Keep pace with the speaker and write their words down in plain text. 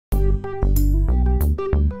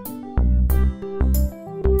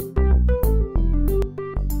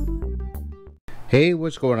Hey,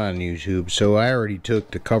 what's going on YouTube? So I already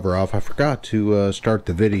took the cover off. I forgot to start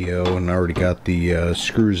the video, and I already got the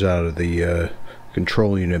screws out of the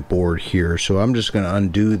control unit board here. So I'm just going to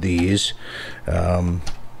undo these, and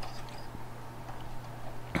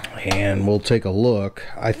we'll take a look.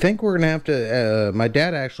 I think we're going to have to, my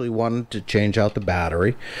dad actually wanted to change out the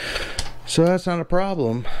battery, so that's not a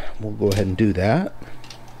problem. We'll go ahead and do that.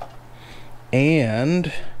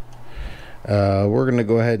 And we're going to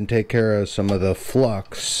go ahead and take care of some of the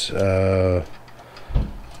flux that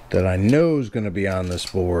I know is going to be on this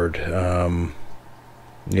board. Yeah,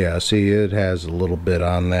 see, it has a little bit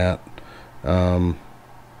on that. So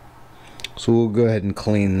we'll go ahead and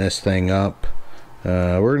clean this thing up.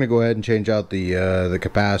 We're going to go ahead and change out the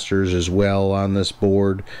capacitors as well on this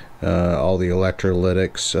board. All the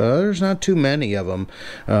electrolytics. There's not too many of them.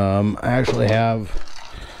 I actually have,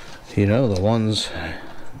 you know, the ones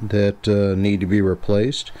that need to be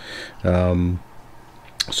replaced. So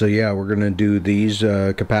yeah, we're gonna do these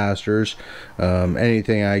capacitors.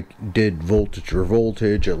 Anything I did voltage or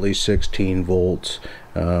voltage, at least 16 volts,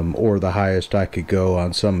 or the highest I could go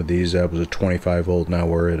on some of these. That was a 25 volt. Now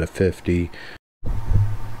we're at a 50.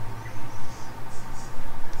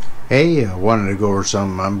 Hey, I wanted to go over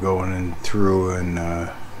something. I'm going in through and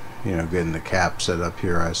you know, getting the cap set up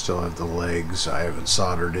here. I still have the legs I haven't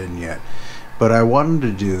soldered in yet. But I wanted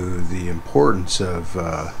to do the importance of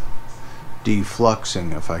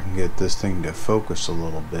defluxing, if I can get this thing to focus a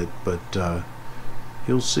little bit. But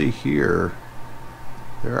you'll see here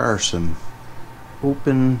there are some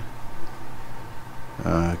open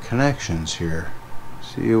connections here.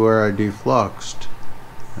 See where I defluxed?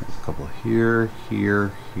 There's a couple here,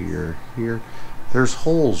 here, here, here. There's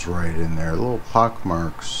holes right in there, little pock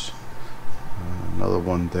marks. Another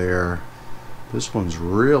one there. This one's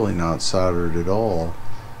really not soldered at all.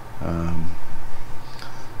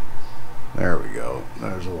 There we go.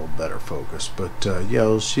 There's a little better focus. But yeah,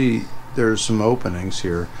 you'll see there's some openings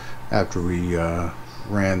here after we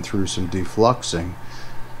ran through some defluxing,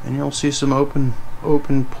 and you'll see some open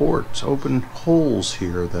ports, open holes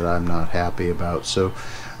here that I'm not happy about. So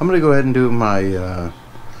I'm going to go ahead and do my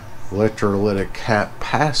electrolytic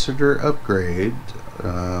capacitor upgrade.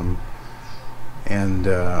 And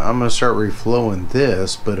I'm going to start reflowing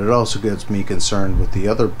this, but it also gets me concerned with the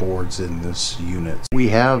other boards in this unit. We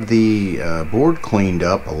have the board cleaned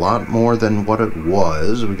up a lot more than what it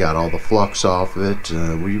was. We got all the flux off of it.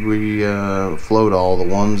 We flowed all the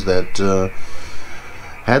ones that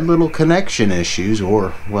had little connection issues,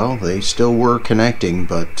 or, well, they still were connecting,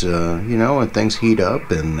 but you know, when things heat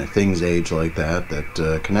up and things age like that,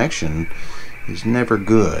 that connection is never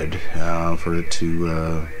good for it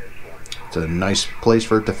to... It's a nice place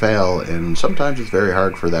for it to fail, and sometimes it's very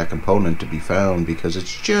hard for that component to be found because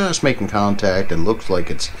it's just making contact and looks like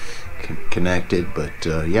it's connected. But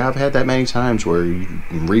yeah, I've had that many times where you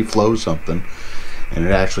reflow something and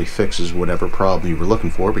it actually fixes whatever problem you were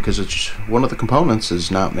looking for, because it's one of the components is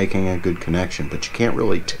not making a good connection, but you can't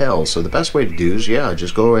really tell. So the best way to do is, yeah,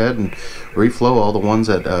 just go ahead and reflow all the ones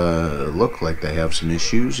that look like they have some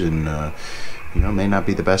issues, and you know, may not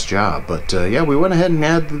be the best job. But yeah, we went ahead and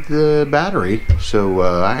added the battery. So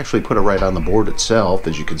I actually put it right on the board itself.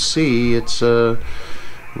 As you can see, it's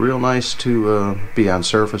real nice to be on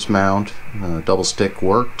surface mount. Double stick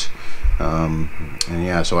worked. And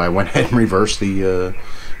yeah, so I went ahead and reversed the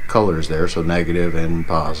colors there, so negative and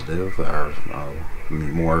positive are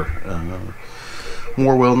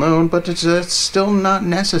more well known, but it's still not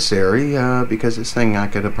necessary because this thing I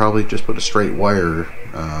could have probably just put a straight wire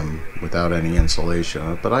without any insulation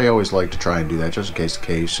on it. But I always like to try and do that just in case the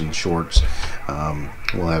case and shorts.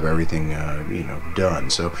 We'll have everything you know, done.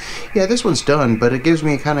 So yeah, this one's done, but it gives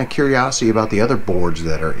me a kind of curiosity about the other boards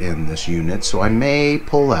that are in this unit. So I may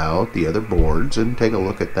pull out the other boards and take a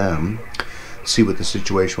look at them, see what the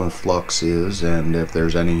situation with flux is, and if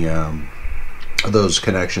there's any those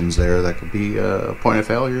connections there that could be a point of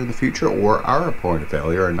failure in the future, or are a point of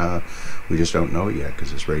failure, and we just don't know yet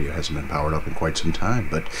because this radio hasn't been powered up in quite some time.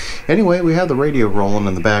 But anyway, we have the radio rolling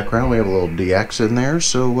in the background. We have a little DX in there,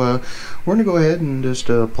 so we're going to go ahead and just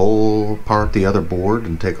pull apart the other board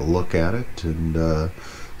and take a look at it and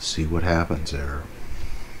see what happens there.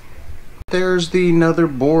 There's the another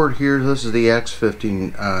board here. This is the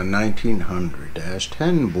X15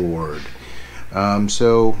 1900-10 board.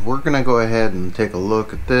 So we're gonna go ahead and take a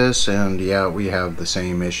look at this, and yeah, we have the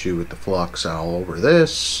same issue with the flux all over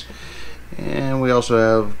this, and we also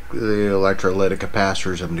have the electrolytic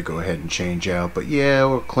capacitors having to go ahead and change out. But yeah,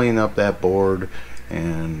 we'll clean up that board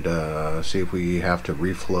and see if we have to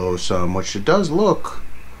reflow some, which it does look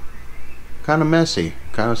kind of messy,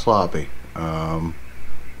 kind of sloppy.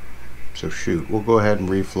 So shoot, we'll go ahead and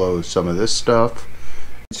reflow some of this stuff.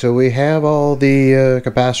 So we have all the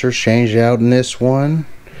capacitors changed out in this one,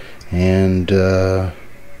 and yeah,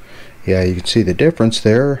 you can see the difference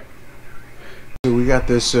there. So we got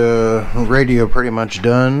this radio pretty much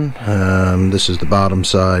done. This is the bottom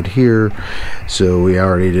side here, so we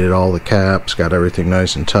already did all the caps, got everything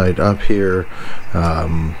nice and tight up here.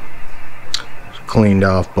 Cleaned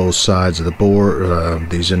off both sides of the board,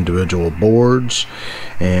 these individual boards,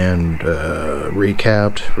 and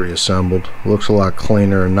recapped, reassembled. Looks a lot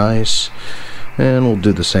cleaner and nice, and we'll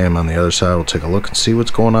do the same on the other side. We'll take a look and see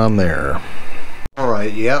what's going on there.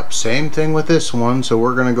 Alright, yep, same thing with this one. So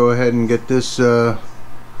we're gonna go ahead and get this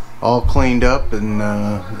all cleaned up and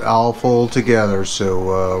all full together.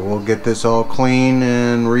 So we'll get this all clean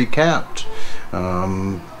and recapped,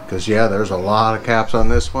 because yeah, there's a lot of caps on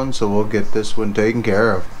this one, so we'll get this one taken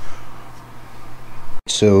care of.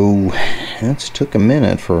 So it took a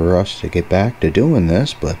minute for us to get back to doing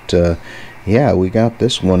this, but yeah, we got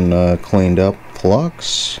this one cleaned up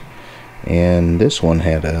flux, and this one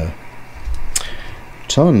had a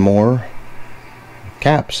ton more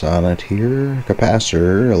caps on it here.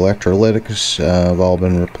 Capacitor, electrolytics have all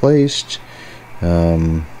been replaced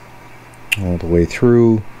all the way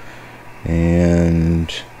through,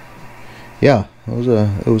 and yeah,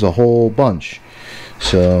 it was a whole bunch.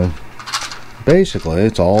 So basically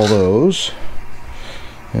it's all those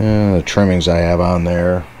the trimmings I have on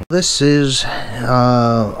there. This is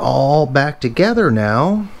all back together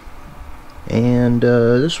now, and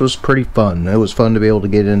this was pretty fun. It was fun to be able to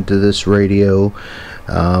get into this radio,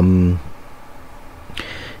 and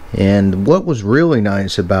what was really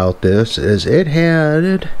nice about this is it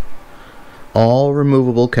had all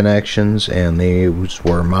removable connections, and these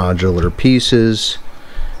were modular pieces,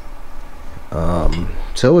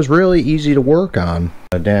 so it was really easy to work on.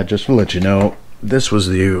 Dad, just to let you know, this was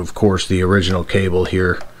of course the original cable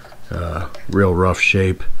here, real rough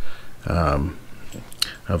shape. I've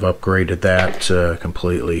upgraded that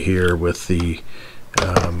completely here with the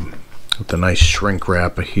nice shrink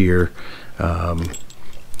wrap here,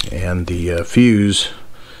 and the fuse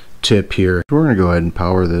tip here. We're going to go ahead and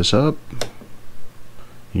power this up.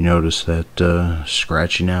 You notice that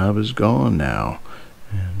scratchy knob is gone now,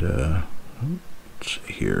 and let's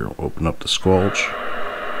see here, open up the squelch.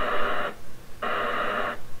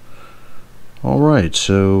 Alright,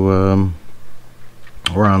 so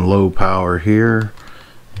we're on low power here,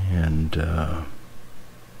 and there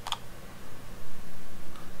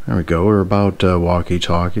we go. We're about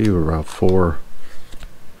walkie-talkie. We're about 4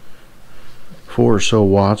 or so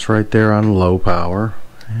watts right there on low power,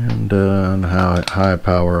 and on high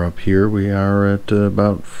power up here we are at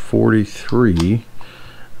about 43.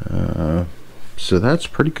 So that's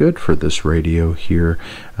pretty good for this radio here.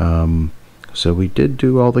 So we did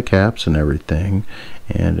do all the caps and everything,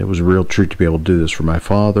 and it was a real treat to be able to do this for my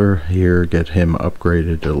father here, get him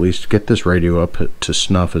upgraded, at least get this radio up to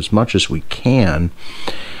snuff as much as we can,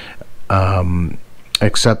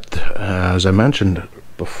 except as I mentioned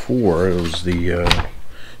before, it was the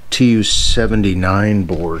TU-79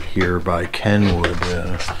 board here by Kenwood.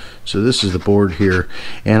 So this is the board here,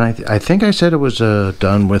 and I think I said it was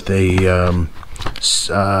done with a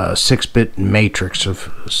 6-bit matrix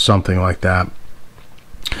of something like that.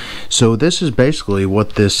 So this is basically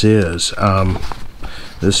what this is.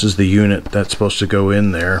 This is the unit that's supposed to go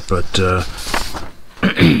in there, but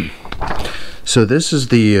so this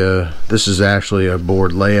is actually a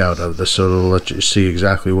board layout of this, so it'll let you see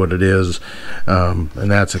exactly what it is, and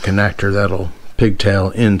that's a connector that'll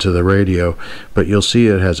pigtail into the radio. But you'll see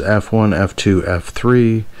it has F1, F2,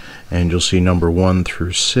 F3, and you'll see number 1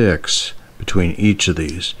 through 6 between each of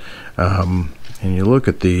these, and you look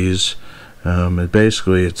at these,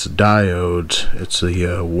 basically it's diodes. It's the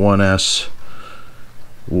 1S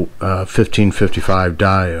 1555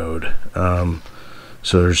 diode.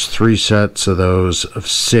 So there's 3 sets of those of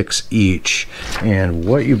 6 each, and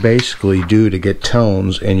what you basically do to get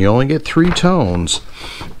tones, and you only get 3 tones,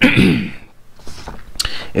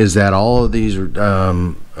 is that all of these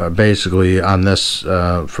are basically on this,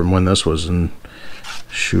 from when this was in,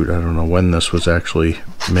 shoot, I don't know when this was actually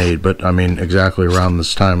made, but I mean exactly around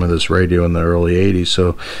this time of this radio in the early 80s.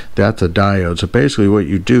 So that's a diode. So basically what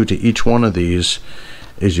you do to each one of these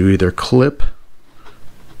is you either clip,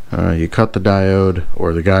 you cut the diode,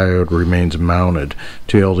 or the diode remains mounted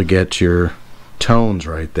to be able to get your tones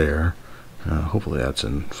right there. Hopefully that's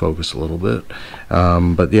in focus a little bit,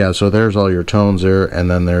 but yeah, so there's all your tones there,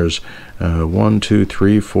 and then there's 1, 2,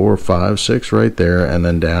 3, 4, 5, 6 right there, and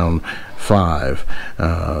then down 5,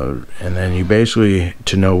 and then you basically,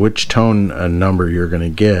 to know which tone number you're going to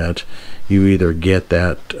get, you either get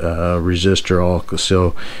that resistor all.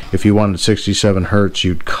 So if you wanted 67 hertz,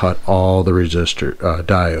 you'd cut all the resistor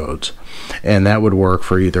diodes, and that would work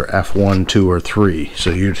for either F1, 2, or 3.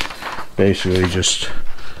 So you'd basically just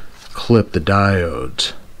clip the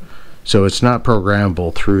diodes. So it's not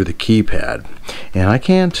programmable through the keypad, and I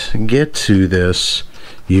can't get to this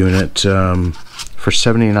unit for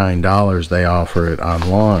 $79. They offer it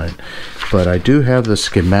online, but I do have the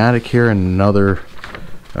schematic here and another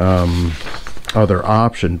other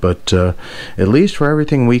option. But at least for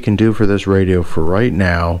everything we can do for this radio for right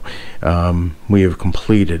now, we have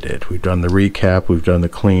completed it. We've done the recap, we've done the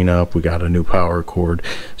cleanup, we got a new power cord,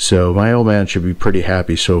 so my old man should be pretty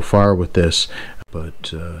happy so far with this.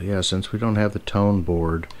 But yeah, since we don't have the tone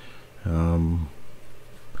board,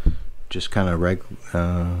 just kind of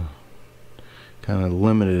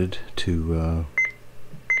limited to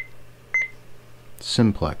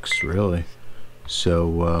simplex, really.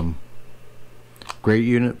 So great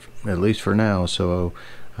unit, at least for now. So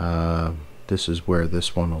this is where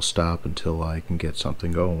this one will stop until I can get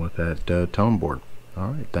something going with that tone board. All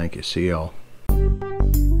right, thank you. See y'all.